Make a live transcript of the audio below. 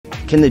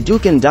Can the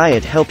Dukan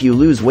diet help you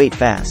lose weight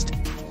fast?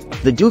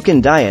 The Dukan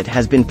diet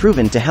has been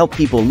proven to help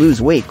people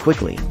lose weight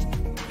quickly.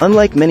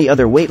 Unlike many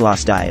other weight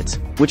loss diets,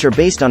 which are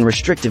based on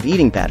restrictive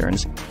eating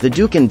patterns, the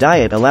Dukan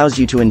diet allows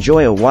you to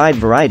enjoy a wide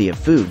variety of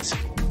foods.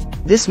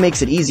 This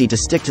makes it easy to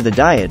stick to the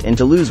diet and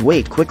to lose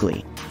weight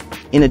quickly.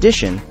 In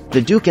addition,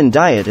 the Dukan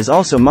diet is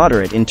also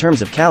moderate in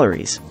terms of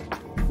calories.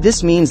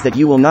 This means that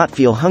you will not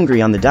feel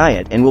hungry on the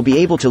diet and will be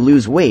able to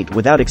lose weight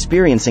without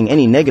experiencing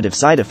any negative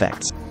side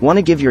effects. Want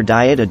to give your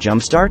diet a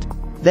jumpstart?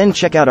 Then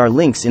check out our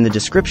links in the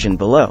description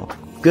below.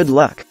 Good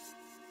luck!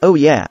 Oh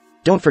yeah,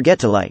 don't forget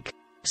to like,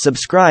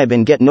 subscribe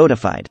and get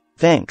notified.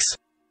 Thanks.